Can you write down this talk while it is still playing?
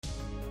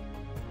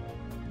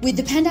With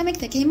the pandemic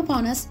that came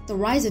upon us, the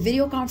rise of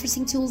video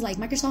conferencing tools like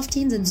Microsoft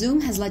Teams and Zoom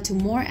has led to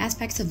more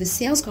aspects of the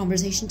sales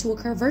conversation to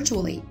occur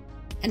virtually.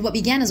 And what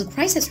began as a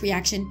crisis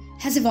reaction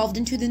has evolved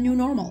into the new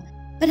normal.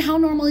 But how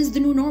normal is the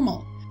new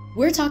normal?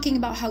 We're talking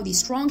about how the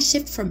strong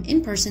shift from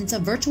in-person to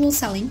virtual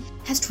selling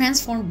has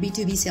transformed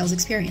B2B sales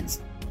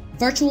experience.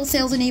 Virtual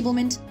sales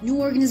enablement,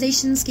 new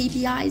organizations,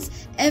 KPIs,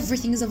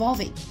 everything is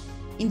evolving.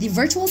 In the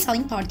Virtual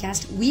Selling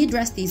Podcast, we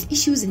address these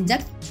issues in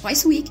depth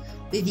twice a week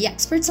with the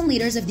experts and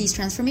leaders of these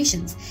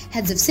transformations,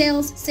 heads of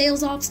sales,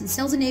 sales ops, and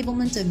sales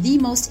enablement of the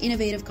most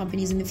innovative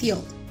companies in the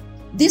field.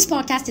 This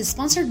podcast is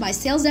sponsored by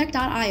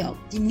SalesDeck.io,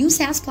 the new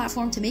SaaS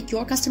platform to make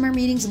your customer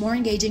meetings more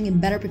engaging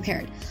and better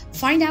prepared.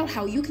 Find out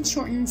how you can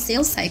shorten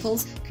sales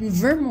cycles,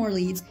 convert more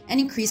leads, and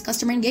increase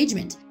customer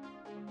engagement.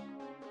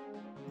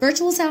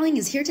 Virtual selling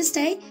is here to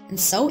stay, and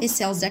so is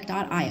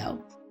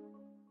SalesDeck.io.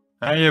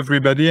 Hi,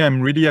 everybody. I'm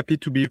really happy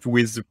to be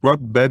with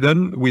Rob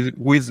Bedell,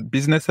 who is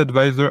business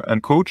advisor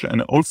and coach,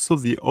 and also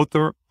the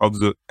author of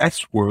the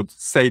S word,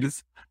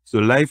 Sales, the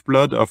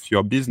Lifeblood of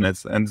your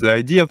business. And the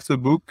idea of the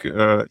book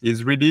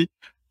is really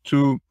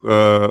to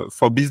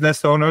for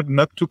business owners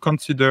not to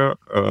consider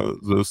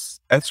the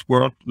S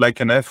word like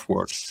an F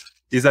word.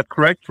 Is that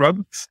correct,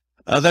 Rob?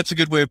 That's a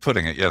good way of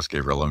putting it. Yes,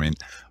 Gabriel. I mean,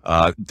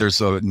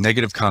 there's a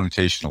negative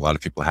connotation a lot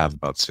of people have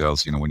about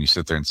sales. You know, when I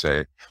sit there and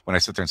say,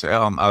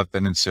 oh, I've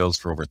been in sales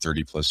for over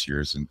 30 plus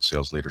years and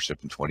sales leadership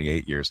in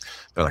 28 years.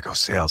 They're like, oh,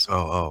 sales.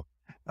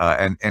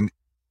 And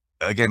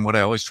again, what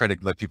I always try to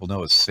let people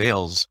know is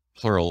sales,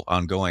 plural,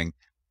 ongoing,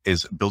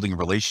 is building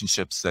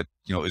relationships that,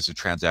 you know, is a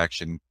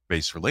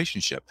transaction-based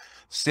relationship.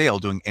 Sale,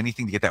 doing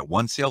anything to get that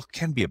one sale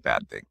can be a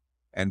bad thing.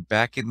 And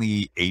back in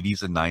the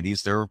 80s and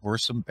 90s, there were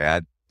some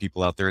bad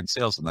people out there in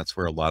sales, and that's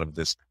where a lot of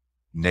this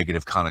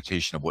negative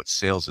connotation of what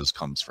sales is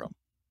comes from.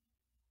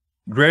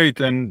 Great,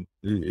 and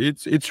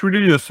it's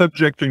really a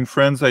subject in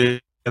France.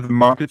 I have a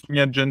marketing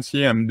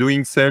agency. I'm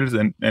doing sales,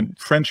 and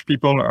French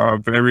people are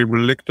very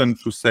reluctant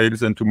to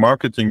sales and to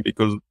marketing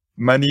because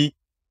money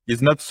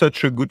is not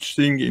such a good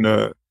thing in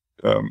a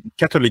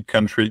Catholic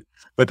country.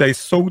 But I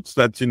thought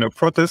that in a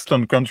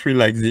Protestant country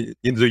like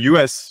in the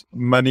US,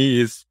 money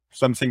is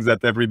something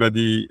that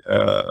everybody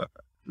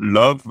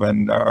love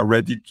and are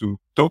ready to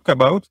talk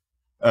about.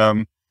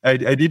 I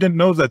didn't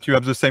know that you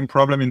have the same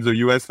problem in the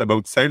US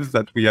about sales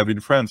that we have in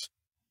France.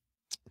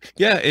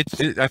 Yeah,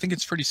 I think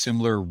it's pretty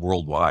similar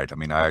worldwide. I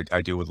mean,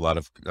 I deal with a lot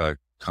of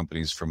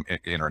companies from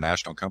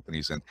international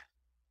companies, and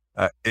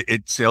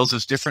sales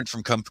is different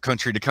from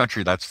country to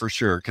country. That's for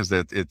sure, because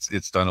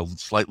it's done a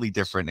slightly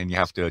different, and you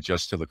have to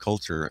adjust to the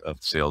culture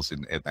of sales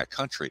in that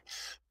country.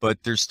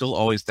 But there's still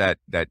always that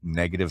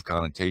negative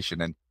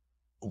connotation, and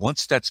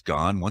once that's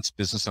gone, once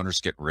business owners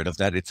get rid of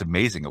that, it's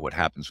amazing at what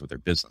happens with their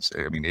business.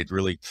 I mean, it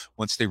really,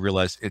 once they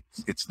realize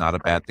it's not a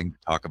bad thing to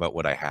talk about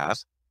what I have,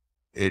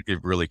 it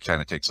really kind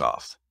of takes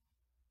off.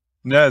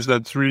 Yes,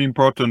 that's really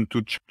important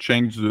to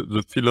change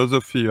the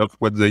philosophy of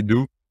what they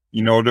do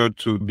in order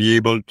to be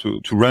able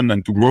to run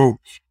and to grow.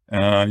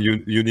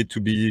 You need to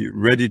be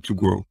ready to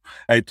grow.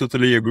 I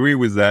totally agree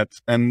with that.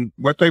 And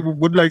what I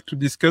would like to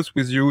discuss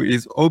with you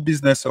is how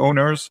business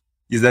owners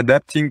is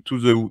adapting to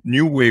the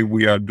new way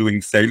we are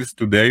doing sales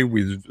today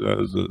with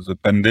the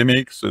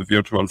pandemic, the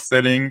virtual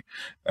selling.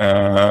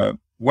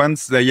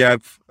 Once they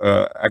have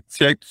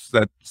accepted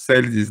that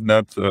sales is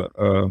not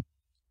a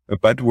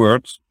bad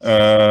word,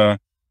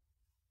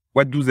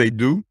 what do they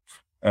do?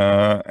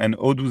 And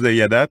how do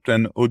they adapt?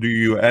 And how do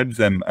you help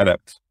them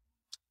adapt?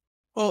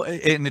 Well,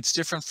 and it's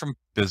different from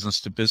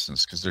business to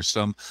business, because there's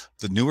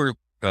the newer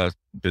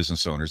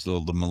business owners,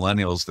 the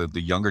millennials,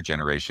 the younger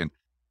generation,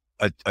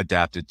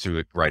 adapted to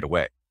it right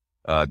away.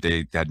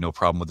 They had no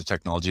problem with the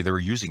technology. They were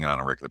using it on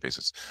a regular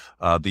basis.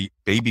 The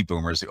baby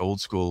boomers, the old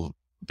school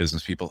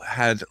business people,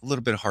 had a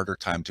little bit harder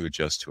time to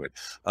adjust to it.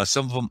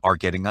 Some of them are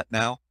getting it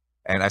now.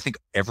 And I think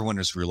everyone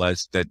has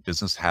realized that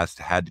business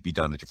had to be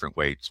done a different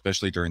way,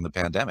 especially during the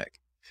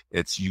pandemic.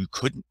 You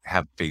couldn't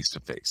have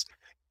face-to-face,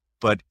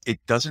 but it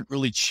doesn't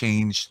really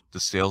change the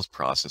sales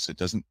process. It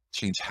doesn't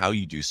change how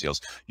you do sales.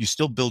 You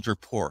still build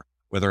rapport,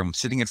 whether I'm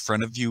sitting in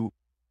front of you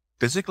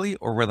physically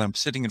or whether I'm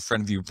sitting in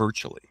front of you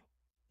virtually.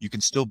 You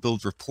can still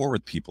build rapport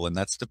with people. And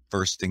that's the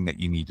first thing that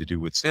you need to do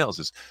with sales,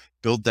 is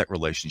build that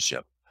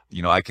relationship.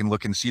 You know, I can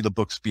look and see the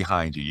books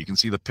behind you. You can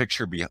see the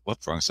picture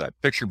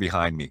picture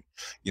behind me.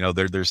 You know,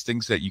 there's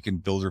things that you can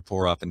build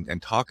rapport up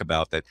and talk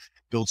about that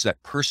builds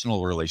that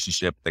personal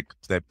relationship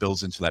that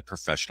builds into that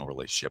professional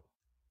relationship.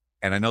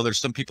 And I know there's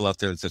some people out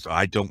there that says,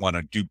 I don't want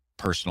to do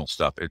personal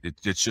stuff.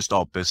 It's just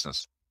all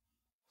business.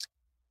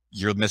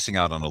 You're missing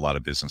out on a lot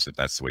of business if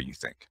that's the way you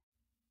think.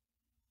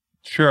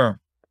 Sure.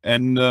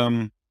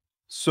 And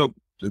so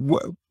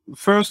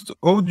first,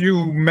 how do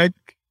you make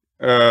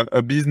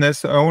a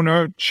business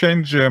owner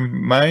change their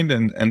mind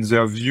and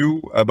their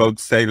view about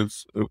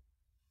sales?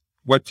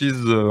 What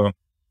is the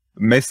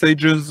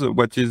messages?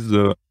 What is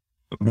the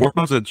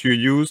words that you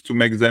use to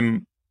make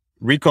them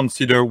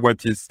reconsider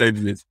what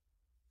sales is?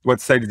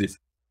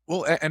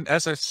 Well, and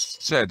as I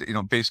said, you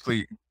know,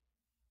 basically,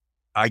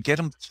 I get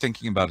them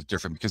thinking about it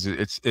different, because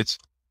it's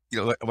you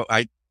know,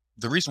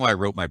 the reason why I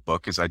wrote my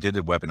book is I did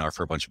a webinar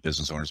for a bunch of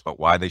business owners about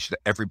why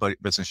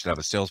business should have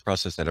a sales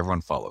process that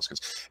everyone follows. Because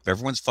if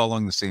everyone's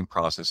following the same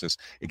processes,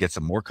 it gets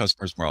them more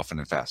customers more often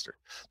and faster.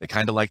 They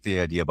kind of like the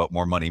idea about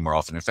more money more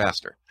often and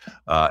faster.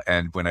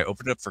 And when I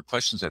opened it up for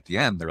questions at the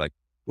end, they're like,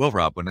 well,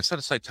 Rob, when I set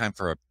aside time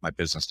for my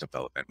business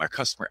development, my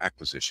customer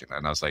acquisition,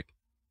 and I was like,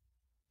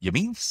 you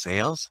mean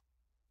sales?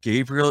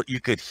 Gabriel, you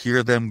could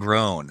hear them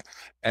groan.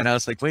 And I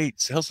was like,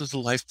 wait, sales is the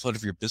lifeblood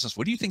of your business.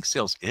 What do you think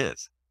sales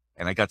is?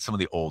 And I got some of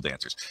the old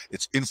answers.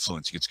 It's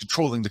influencing, it's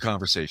controlling the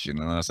conversation.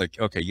 And I was like,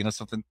 okay, you know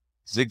something?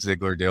 Zig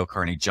Ziglar, Dale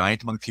Carnegie,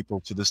 giant among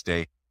people to this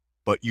day,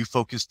 but you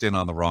focused in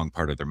on the wrong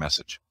part of their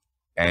message.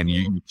 And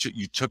you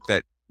took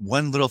that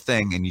one little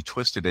thing and you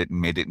twisted it and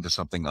made it into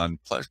something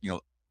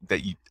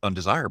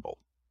undesirable.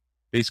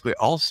 Basically,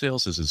 all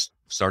sales is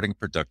starting a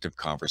productive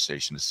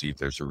conversation to see if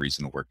there's a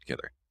reason to work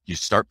together. You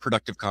start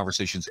productive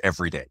conversations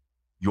every day.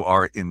 You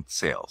are in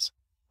sales.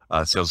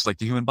 Sales is like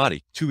the human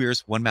body, 2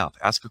 ears, 1 mouth.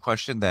 Ask a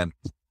question, then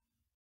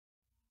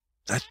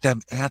let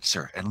them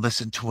answer and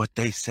listen to what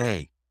they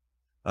say.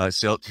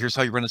 Here's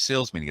how you run a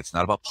sales meeting. It's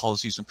not about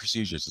policies and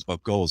procedures. It's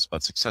about goals,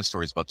 about success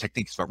stories, about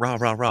techniques, about rah,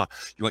 rah, rah.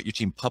 You want your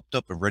team pumped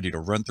up and ready to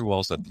run through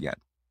walls at the end.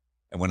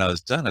 And when I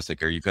was done, I was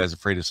like, are you guys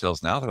afraid of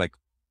sales now? They're like,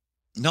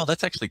 no,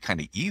 that's actually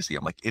kind of easy.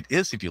 I'm like, it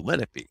is if you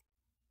let it be.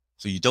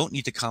 So you don't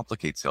need to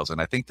complicate sales.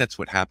 And I think that's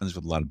what happens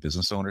with a lot of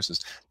business owners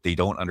is they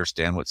don't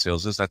understand what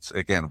sales is. That's,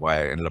 again, why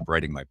I ended up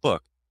writing my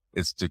book,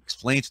 is to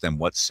explain to them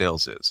what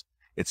sales is.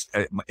 It's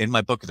in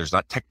my book, there's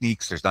not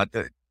techniques. There's not,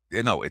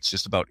 it's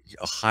just about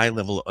a high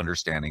level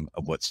understanding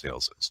of what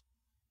sales is.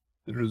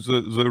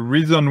 The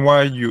reason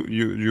why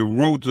you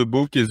wrote the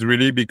book is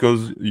really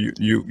because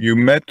you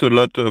met a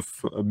lot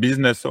of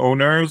business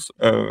owners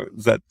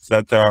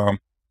that are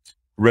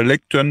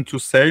reluctant to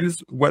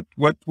sales. What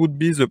would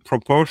be the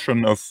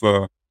proportion of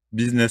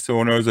business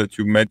owners that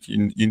you met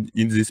in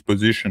this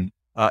position?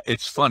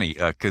 It's funny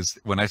because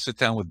when I sit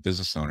down with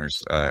business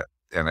owners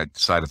and I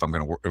decide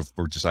if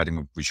we're deciding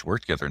if we should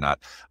work together or not,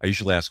 I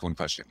usually ask one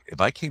question.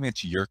 If I came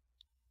into your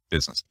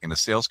business in a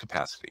sales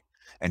capacity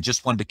and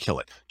just wanted to kill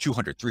it,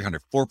 200,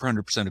 300,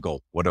 400% of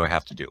goal, what do I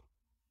have to do?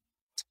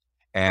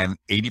 And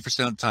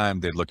 80% of the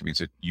time they'd look at me and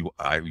say, you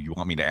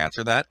want me to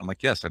answer that? I'm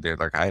like, yes. They're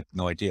like, I have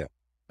no idea.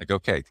 Like,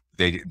 okay,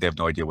 they have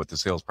no idea what the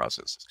sales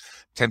process is.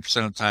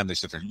 10% of the time they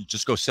sit there, you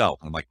just go sell.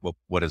 I'm like, well,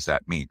 what does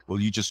that mean? Well,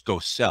 you just go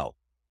sell.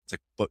 It's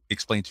like, but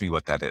explain to me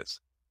what that is.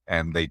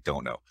 And they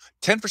don't know.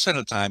 10% of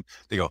the time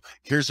they go,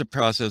 here's the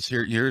process,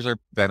 here's our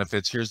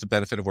benefits, here's the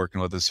benefit of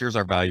working with us, here's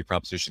our value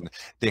proposition.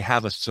 They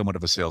have somewhat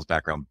of a sales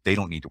background. They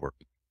don't need to work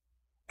with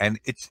you. And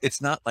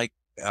it's not like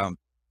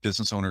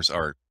business owners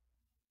are,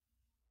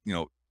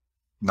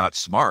 not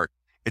smart.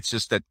 It's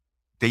just that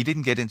they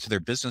didn't get into their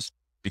business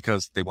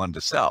because they wanted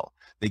to sell.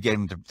 They get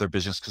into their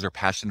business because they're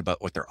passionate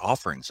about what their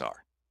offerings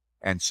are.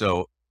 And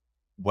so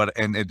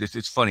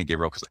it's funny,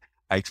 Gabriel, because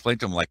I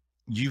explained to them, like,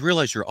 you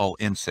realize you're all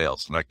in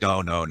sales. I'm like, no.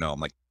 I'm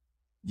like,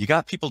 you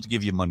got people to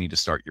give you money to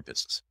start your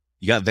business.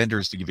 You got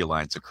vendors to give you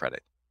lines of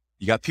credit.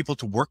 You got people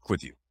to work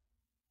with you.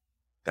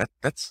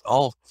 That's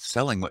all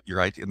selling what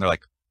you're idea. And they're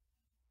like,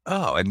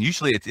 oh, and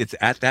usually it's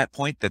at that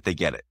point that they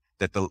get it,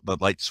 that the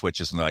light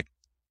switches and they're like,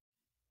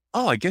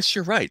 oh, I guess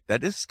you're right.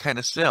 That is kind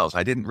of sales.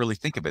 I didn't really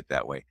think of it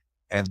that way.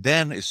 And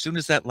then as soon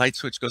as that light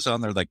switch goes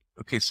on, they're like,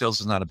 okay, sales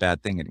is not a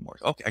bad thing anymore.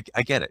 Okay,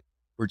 I get it.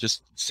 We're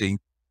just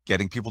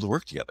getting people to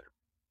work together.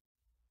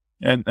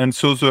 And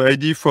so the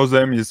idea for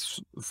them is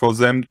for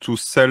them to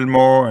sell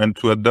more and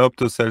to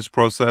adopt a sales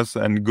process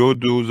and go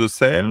do the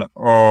sale,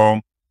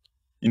 or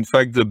in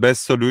fact, the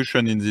best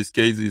solution in this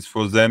case is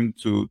for them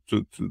to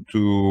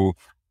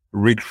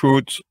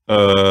recruit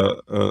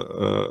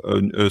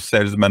a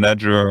sales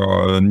manager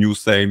or a new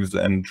sales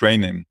and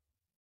train him.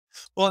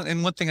 Well,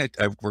 and one thing I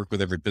work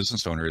with every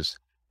business owner is,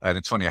 and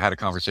it's funny, I had a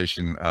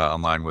conversation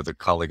online with a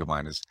colleague of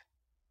mine, is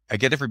I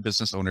get every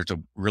business owner to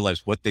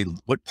realize what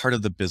part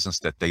of the business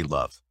that they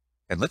love.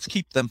 And let's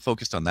keep them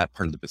focused on that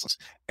part of the business.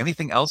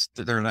 Anything else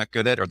that they're not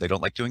good at or they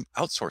don't like doing,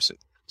 outsource it.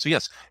 So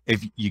yes,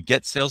 if you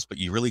get sales, but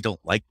you really don't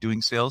like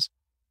doing sales,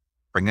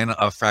 bring in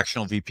a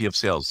fractional VP of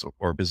sales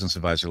or a business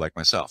advisor like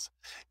myself.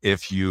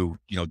 If you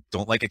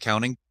don't like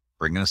accounting,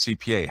 bring in a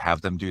CPA,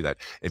 have them do that.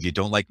 If you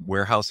don't like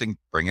warehousing,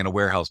 bring in a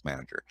warehouse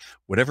manager.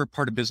 Whatever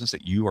part of business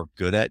that you are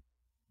good at,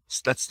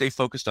 let's stay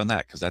focused on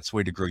that, because that's the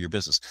way to grow your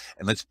business.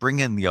 And let's bring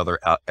in the other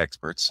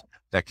experts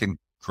that can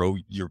grow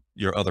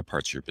your other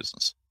parts of your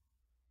business.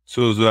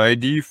 So the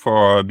idea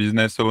for a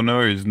business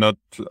owner is not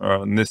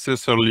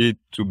necessarily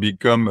to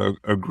become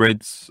a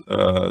great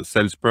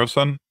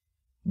salesperson,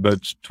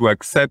 but to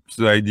accept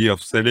the idea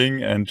of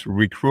selling and to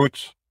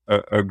recruit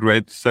a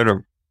great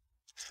seller.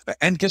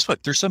 And guess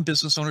what? There's some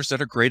business owners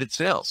that are great at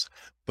sales,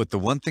 but the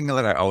one thing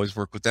that I always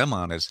work with them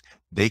on is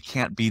they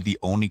can't be the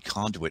only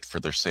conduit for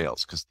their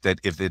sales, because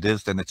if it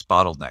is, then it's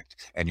bottlenecked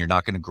and you're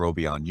not going to grow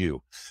beyond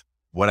you.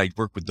 What I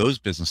work with those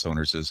business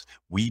owners is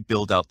we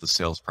build out the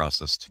sales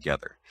process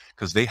together,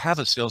 because they have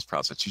a sales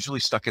process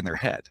usually stuck in their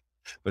head.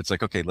 But it's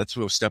like, okay, let's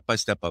go step by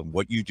step on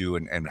what you do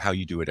and how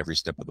you do it every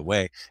step of the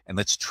way. And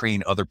let's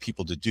train other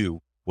people to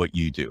do what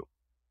you do.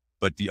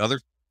 But the other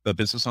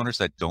business owners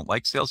that don't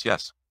like sales,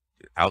 yes,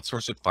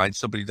 outsource it, find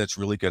somebody that's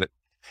really good at it.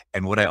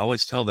 And what I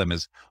always tell them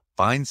is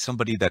find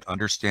somebody that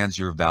understands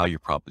your value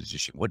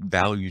proposition. What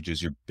value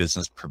does your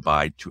business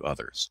provide to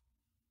others?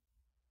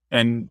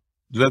 And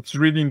that's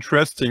really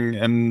interesting.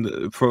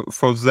 And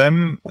for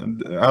them,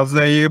 are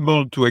they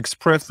able to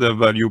express their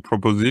value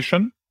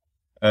proposition?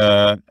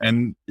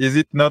 And is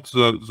it not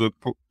the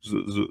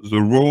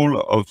role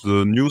of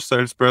the new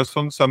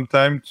salesperson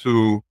sometimes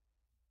to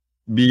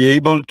be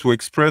able to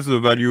express the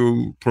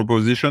value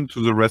proposition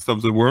to the rest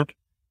of the world?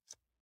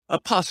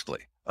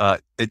 Possibly.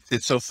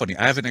 It's so funny.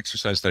 I have an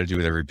exercise that I do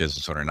with every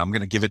business owner, and I'm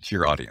going to give it to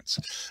your audience.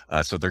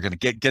 So they're going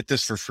to get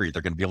this for free.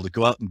 They're going to be able to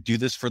go out and do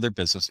this for their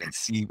business and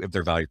see if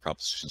their value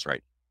proposition is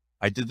right.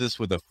 I did this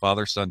with a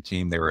father-son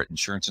team. They were an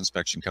insurance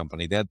inspection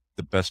company. They had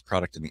the best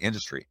product in the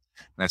industry.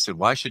 And I said,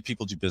 why should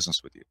people do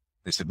business with you?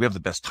 They said, we have the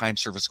best time,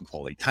 service, and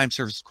quality. Time,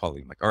 service, and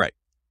quality. I'm like, all right.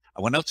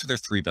 I went out to their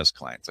 3 best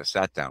clients. I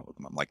sat down with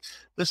them. I'm like,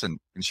 listen,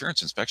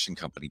 insurance inspection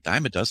company,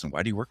 dime a dozen.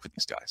 Why do you work with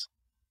these guys?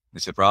 They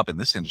said, Rob, in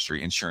this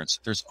industry, insurance,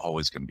 there's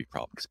always going to be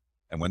problems.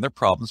 And when there are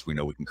problems, we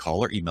know we can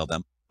call or email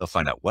them. They'll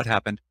find out what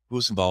happened, who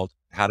was involved,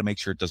 how to make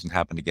sure it doesn't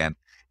happen again,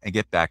 and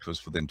get back to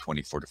us within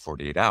 24 to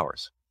 48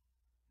 hours.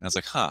 And I was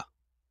like, huh.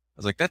 I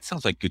was like, that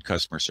sounds like good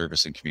customer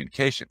service and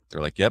communication.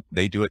 They're like, yep,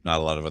 they do it. Not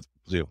a lot of other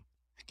people do.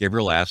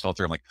 Gabriel asked all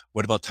 3. I'm like,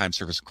 what about time,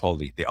 service, and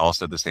quality? They all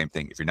said the same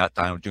thing. If you're not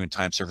doing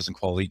time, service, and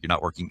quality, you're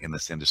not working in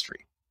this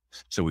industry.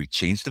 So we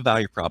changed the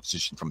value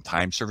proposition from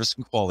time, service,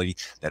 and quality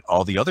that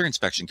all the other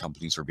inspection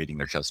companies were beating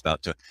their chests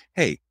about to,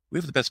 hey, we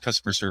have the best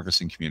customer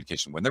service and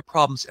communication. When there are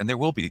problems, and there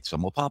will be,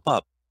 some will pop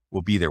up,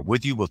 we'll be there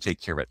with you. We'll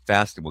take care of it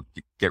fast, and we'll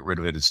get rid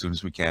of it as soon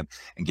as we can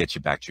and get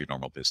you back to your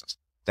normal business.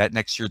 That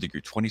next year, they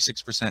grew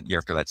 26%. Year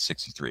after that,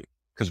 63%,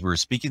 because we were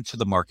speaking to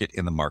the market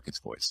in the market's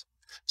voice.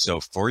 So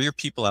for your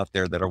people out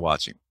there that are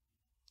watching,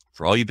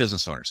 for all you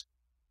business owners,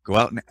 go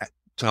out and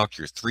talk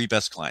to your 3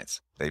 best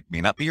clients. They may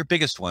not be your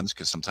biggest ones,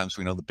 because sometimes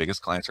we know the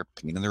biggest clients are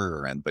pain in the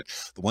rear end, but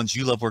the ones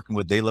you love working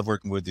with, they love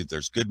working with you.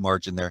 There's good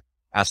margin there.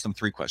 Ask them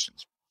 3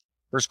 questions.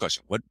 First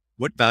question,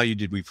 what value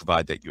did we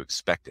provide that you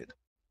expected?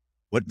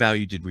 What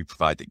value did we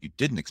provide that you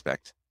didn't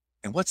expect?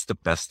 And what's the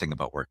best thing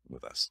about working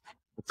with us?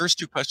 The first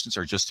 2 questions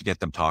are just to get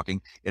them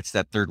talking. It's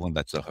that third one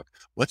that's the hook.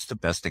 What's the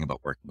best thing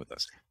about working with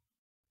us?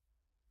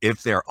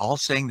 If they're all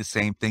saying the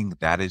same thing,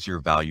 that is your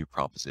value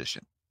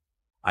proposition.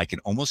 I can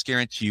almost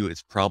guarantee you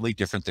it's probably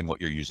different than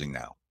what you're using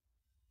now.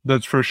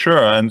 That's for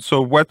sure. And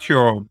so what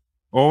your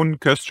own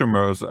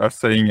customers are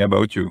saying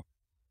about you?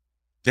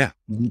 Yeah.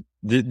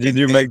 Did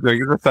you make the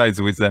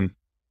exercise with them?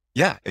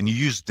 Yeah. And you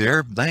use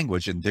their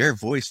language and their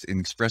voice and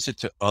express it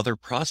to other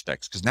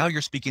prospects, because now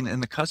you're speaking in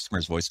the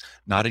customer's voice,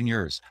 not in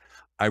yours.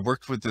 I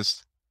worked with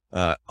this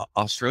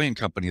Australian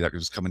company that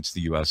was coming to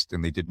the US,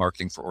 and they did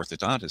marketing for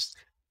orthodontists.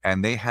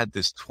 And they had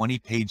this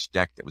 20-page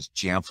deck that was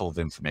jam full of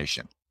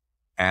information.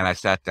 And I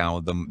sat down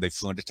with them. They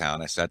flew into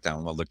town. I sat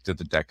down. I looked at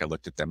the deck. I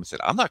looked at them and said,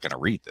 I'm not going to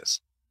read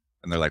this.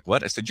 And they're like,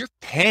 what? I said, you're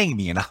paying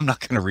me and I'm not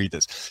going to read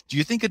this. Do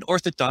you think an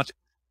orthodontist,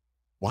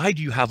 why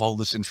do you have all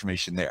this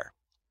information there?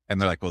 And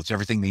they're like, well, it's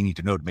everything they need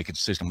to know to make a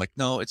decision. I'm like,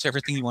 no, it's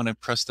everything you want to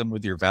impress them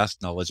with your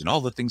vast knowledge and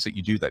all the things that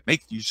you do that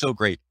make you so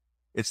great.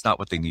 It's not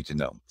what they need to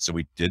know. So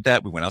we did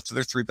that. We went out to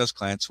their 3 best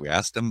clients. We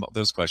asked them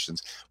those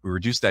questions. We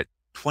reduced that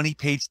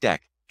 20-page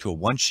deck to a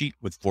 1 sheet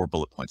with 4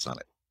 bullet points on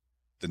it.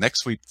 The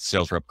next week, the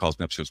sales rep calls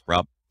me up. She goes,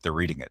 Rob, they're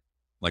reading it.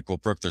 I'm like, well,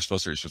 Brooke, they're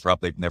supposed to. She goes,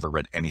 Rob, they've never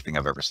read anything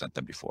I've ever sent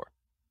them before.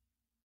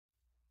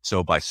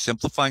 So by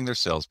simplifying their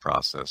sales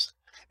process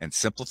and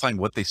simplifying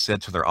what they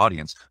said to their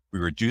audience, we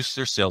reduced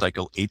their sales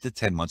cycle 8 to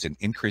 10 months and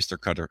increased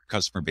their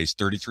customer base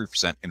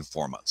 33% in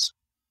 4 months.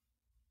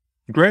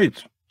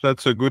 Great.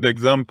 That's a good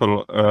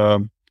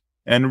example.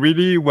 And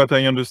really what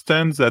I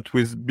understand that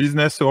with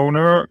business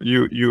owner,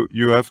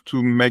 you have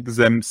to make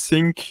them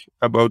think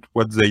about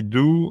what they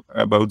do,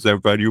 about their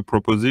value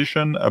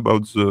proposition,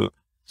 about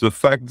the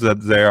fact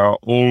that they are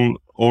all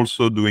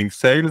also doing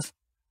sales.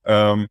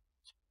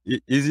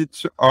 Is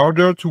it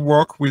harder to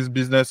work with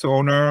business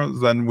owners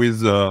than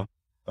with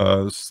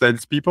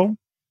salespeople?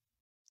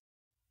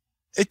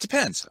 It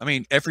depends. I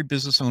mean, every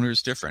business owner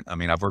is different. I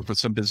mean, I've worked with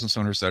some business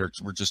owners that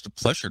were just a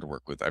pleasure to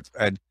work with.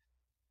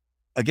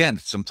 Again,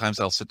 sometimes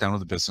I'll sit down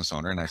with a business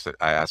owner and I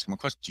ask them a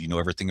question. Do you know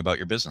everything about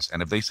your business?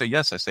 And if they say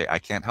yes, I say, I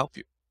can't help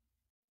you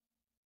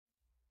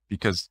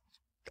because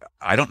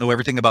I don't know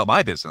everything about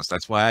my business.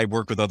 That's why I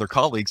work with other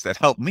colleagues that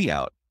help me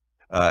out.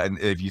 And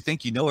if you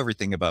think you know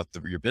everything about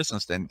your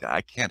business, then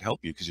I can't help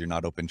you because you're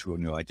not open to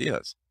new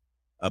ideas.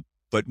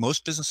 But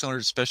most business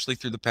owners, especially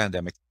through the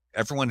pandemic,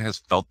 everyone has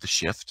felt the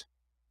shift,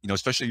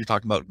 especially you're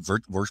talking about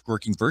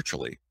working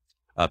virtually.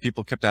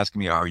 People kept asking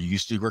me, are you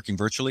used to working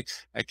virtually?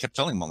 I kept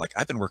telling them,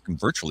 I've been working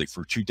virtually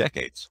for 2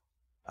 decades.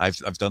 I've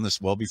done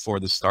this well before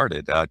this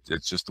started.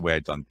 It's just the way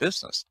I've done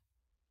business,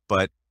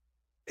 but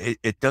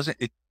it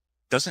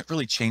doesn't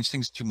really change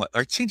things too much.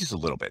 Or it changes a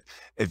little bit.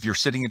 If you're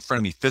sitting in front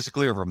of me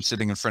physically, or if I'm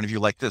sitting in front of you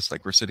like this,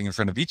 like we're sitting in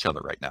front of each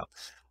other right now,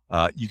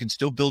 you can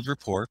still build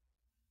rapport.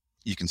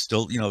 You can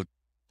still,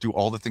 do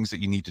all the things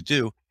that you need to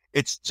do.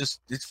 It's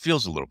just, it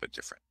feels a little bit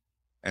different.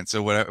 And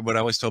so what I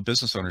always tell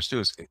business owners too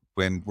is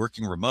when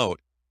working remote,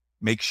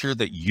 make sure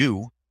that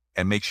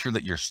make sure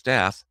that your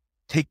staff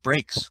take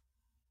breaks.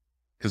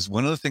 Because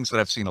one of the things that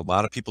I've seen a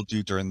lot of people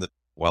do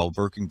while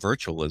working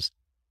virtual is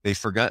they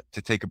forget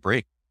to take a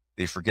break.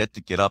 They forget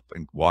to get up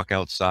and walk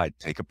outside,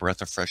 take a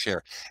breath of fresh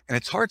air. And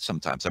it's hard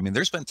sometimes. I mean,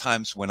 there's been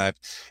times when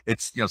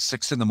it's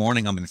 6 a.m,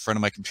 I'm in front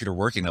of my computer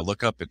working. I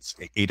look up, it's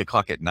 8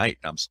 o'clock at night.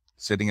 And I'm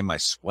sitting in my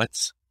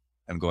sweats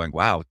and going,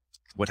 wow,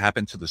 what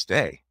happened to this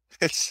day?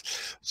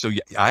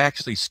 I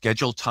actually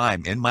schedule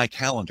time in my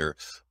calendar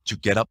to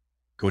get up,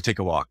 go take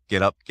a walk,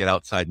 get up, get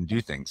outside and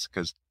do things,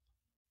 because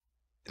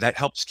that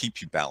helps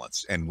keep you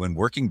balanced. And when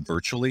working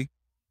virtually,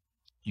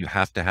 you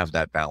have to have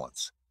that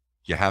balance.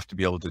 You have to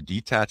be able to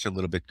detach a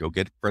little bit, go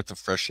get a breath of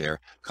fresh air,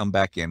 come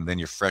back in, then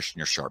you're fresh and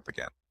you're sharp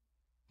again.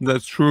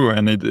 That's true.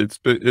 And it's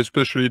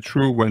especially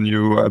true when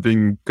you're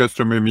having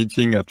customer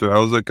meeting after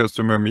other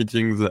customer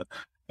meetings.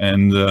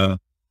 And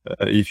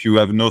if you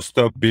have no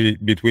stop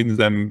between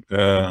them,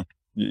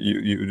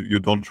 you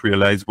don't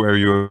realize where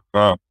you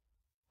are.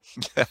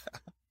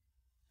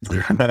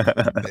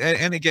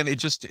 And again, it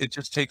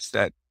just takes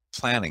that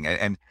planning.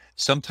 And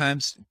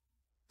sometimes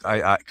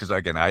because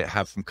again, I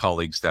have some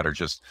colleagues that are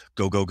just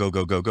go.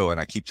 And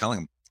I keep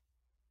telling them,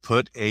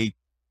 put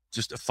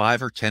just a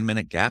 5 or 10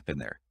 minute gap in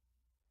there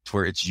to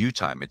where it's you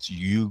time. It's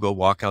you go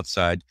walk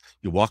outside,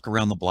 you walk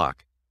around the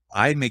block.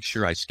 I make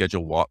sure I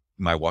schedule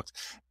my walks.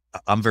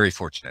 I'm very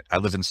fortunate. I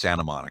live in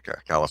Santa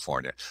Monica,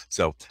 California.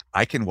 So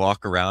I can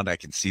walk around, I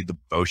can see the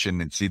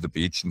ocean and see the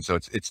beach. And so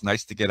it's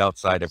nice to get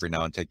outside every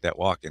now and take that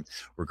walk. And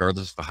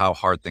regardless of how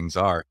hard things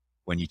are,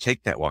 when you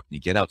take that walk and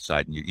you get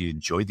outside and you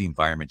enjoy the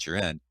environment you're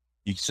in,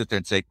 you can sit there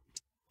and say,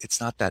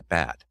 it's not that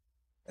bad.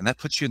 And that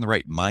puts you in the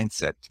right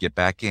mindset to get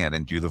back in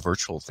and do the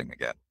virtual thing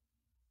again.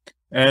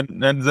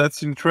 And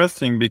that's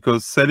interesting,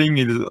 because selling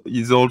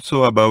is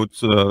also about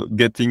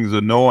getting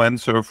the no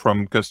answer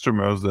from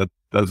customers that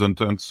doesn't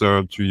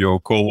answer to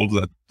your call,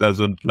 that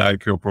doesn't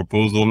like your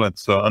proposal, and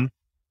so on.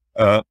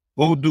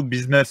 How do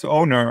business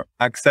owners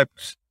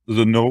accept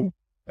the no,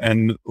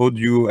 and how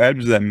do you help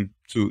them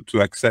to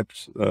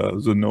accept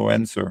the no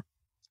answer?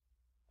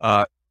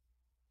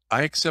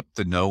 I accept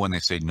the no when they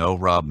say, no,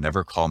 Rob,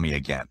 never call me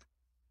again.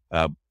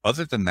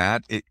 Other than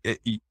that,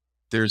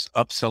 there's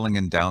upselling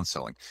and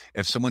downselling.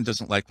 If someone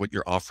doesn't like what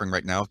you're offering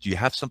right now, do you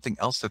have something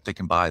else that they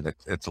can buy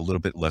that's a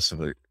little bit less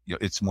of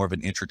it's more of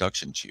an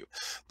introduction to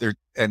you?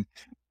 And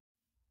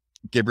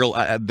Gabriel,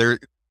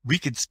 we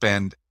could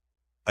spend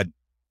a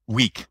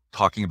week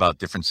talking about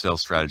different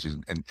sales strategies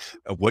and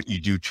what you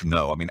do to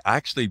know. I mean,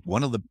 actually,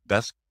 one of the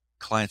best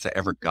clients I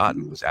ever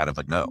gotten was out of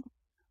a no.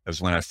 It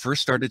was when I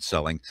first started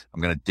selling. I'm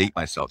going to date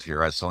myself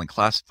here. I was selling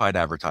classified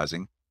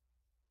advertising.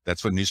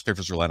 That's when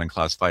newspapers relied on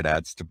classified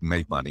ads to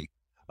make money.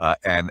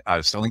 And I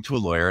was selling to a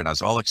lawyer, and I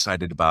was all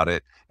excited about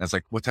it. And I was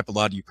like, what type of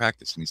law do you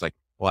practice? And he's like,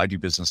 well, I do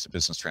business to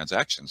business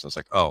transactions. I was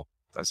like, oh,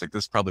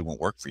 this probably won't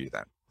work for you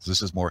then.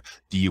 This is more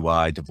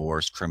DUI,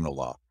 divorce, criminal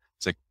law.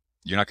 It's like,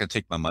 you're not going to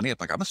take my money? I'm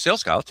like, I'm a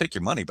sales guy. I'll take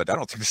your money, but I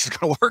don't think this is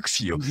going to work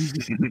for you.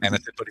 And I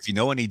said, but if you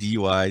know any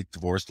DUI,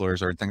 divorce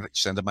lawyers or anything,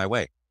 send them my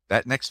way.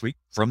 That next week,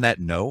 from that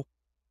no,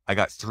 I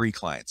got 3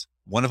 clients.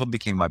 One of them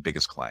became my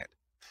biggest client.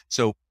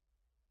 So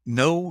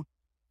no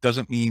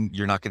doesn't mean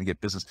you're not going to get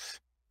business.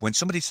 When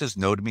somebody says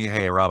no to me,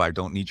 hey, Rob, I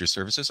don't need your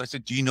services. I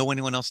said, do you know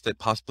anyone else that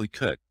possibly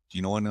could? Do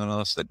you know anyone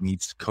else that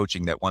needs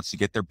coaching, that wants to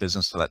get their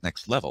business to that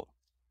next level?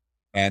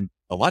 And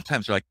a lot of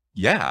times they're like,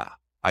 yeah,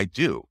 I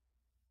do.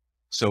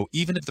 So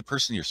even if the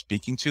person you're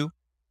speaking to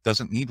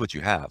doesn't need what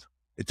you have,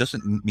 it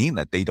doesn't mean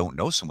that they don't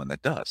know someone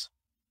that does.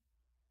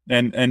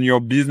 And your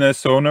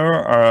business owner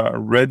are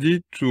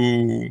ready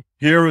to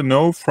hear a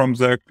no from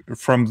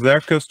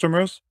their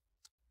customers?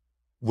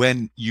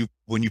 When you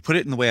put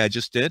it in the way I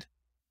just did,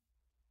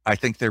 I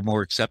think they're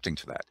more accepting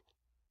to that.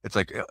 It's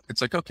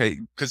like, okay,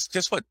 because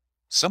guess what?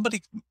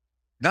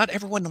 Not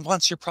everyone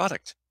wants your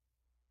product.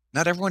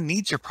 Not everyone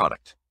needs your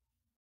product.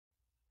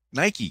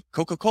 Nike,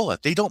 Coca-Cola,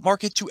 they don't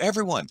market to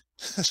everyone.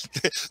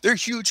 They're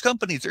huge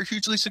companies. They're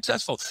hugely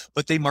successful,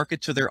 but they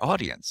market to their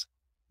audience.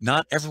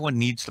 Not everyone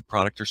needs the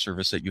product or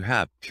service that you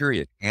have,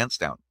 period, hands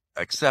down.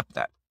 Accept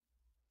that.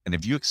 And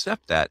if you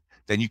accept that,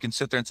 then you can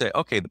sit there and say,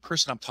 okay, the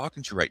person I'm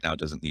talking to right now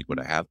doesn't need what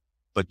I have,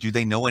 but do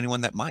they know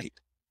anyone that might?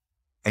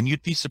 And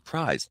you'd be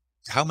surprised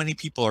how many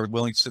people are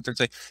willing to sit there and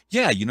say,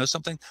 yeah, you know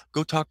something,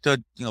 go talk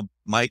to,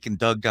 Mike and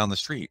Doug down the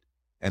street.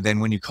 And then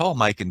when you call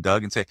Mike and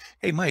Doug and say,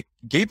 hey, Mike,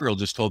 Gabriel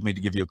just told me to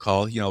give you a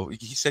call.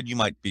 He said you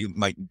might be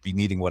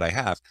needing what I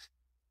have.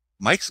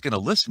 Mike's going to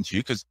listen to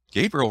you because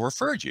Gabriel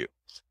referred you.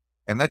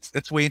 And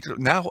that's way into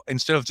now.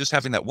 Instead of just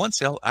having that one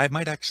sale, I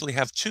might actually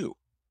have 2.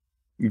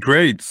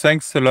 Great.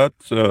 Thanks a lot,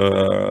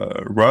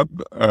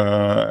 Rob.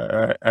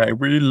 I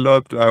really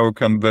loved our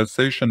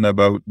conversation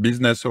about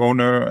business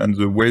owner and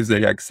the way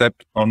they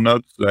accept or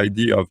not the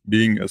idea of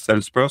being a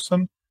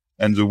salesperson,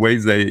 and the way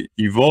they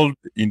evolve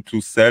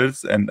into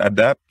sales and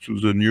adapt to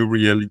the new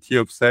reality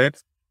of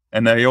sales.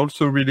 And I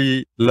also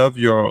really love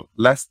your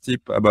last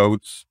tip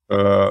about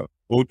how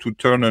to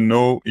turn a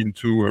no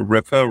into a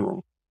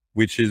referral,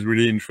 which is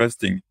really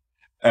interesting.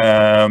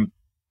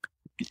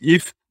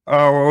 If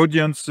our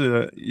audience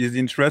is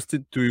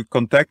interested to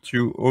contact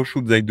you, how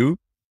should they do?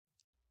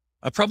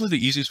 Probably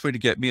the easiest way to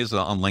get me is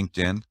on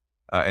LinkedIn.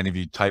 And if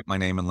you type my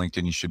name in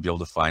LinkedIn, you should be able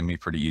to find me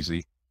pretty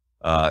easy.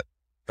 Or,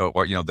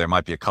 there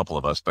might be a couple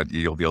of us, but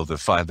you'll be able to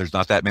find, there's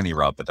not that many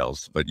Rob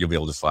Bedells, but you'll be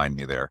able to find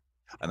me there.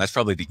 And that's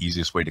probably the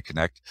easiest way to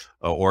connect.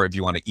 Or if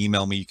you want to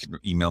email me, you can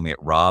email me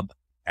at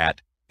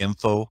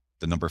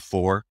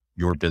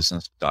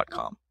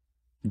rob@info4yourbusiness.com.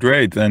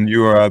 Great. And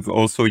you have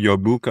also your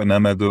book on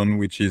Amazon,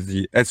 which is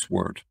the S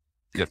Word.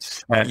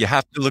 Yes. You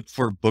have to look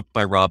for a book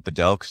by Rob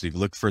Bedell, because if you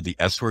look for the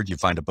S Word, you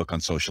find a book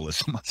on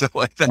socialism. So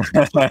like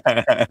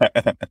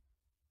that.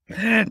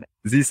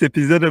 This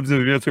episode of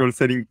the Virtual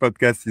Selling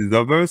Podcast is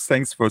over.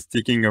 Thanks for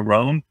sticking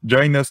around.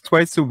 Join us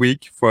twice a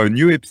week for a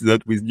new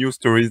episode with new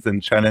stories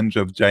and challenge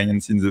of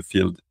giants in the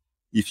field.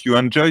 If you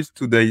enjoyed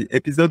today's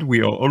episode,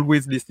 we are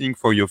always listening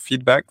for your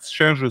feedback.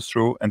 Share the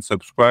show and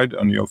subscribe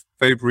on your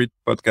favorite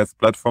podcast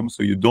platform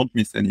so you don't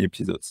miss any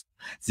episodes.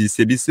 This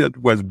episode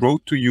was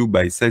brought to you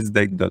by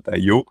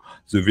salesdeck.io,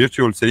 the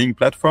virtual selling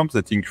platform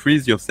that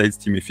increases your sales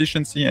team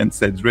efficiency and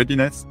sales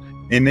readiness,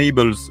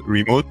 enables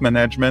remote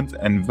management,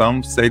 and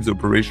advanced sales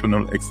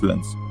operational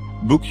excellence.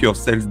 Book your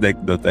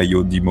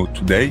salesdeck.io demo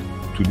today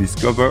to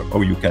discover how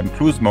you can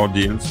close more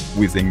deals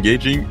with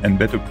engaging and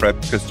better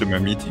prepped customer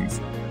meetings.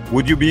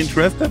 Would you be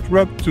interested,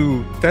 Rob,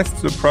 to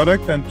test the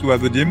product and to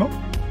have a demo?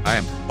 I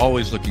am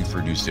always looking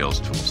for new sales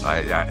tools.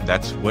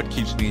 That's what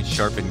keeps me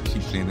sharp and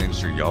keeps me in the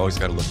industry. You always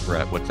got to look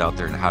for what's out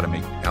there and how to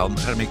make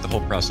the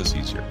whole process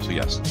easier. So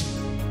yes.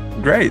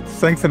 Great.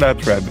 Thanks a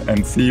lot, Rob,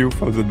 and see you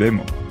for the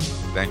demo.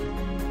 Thank you.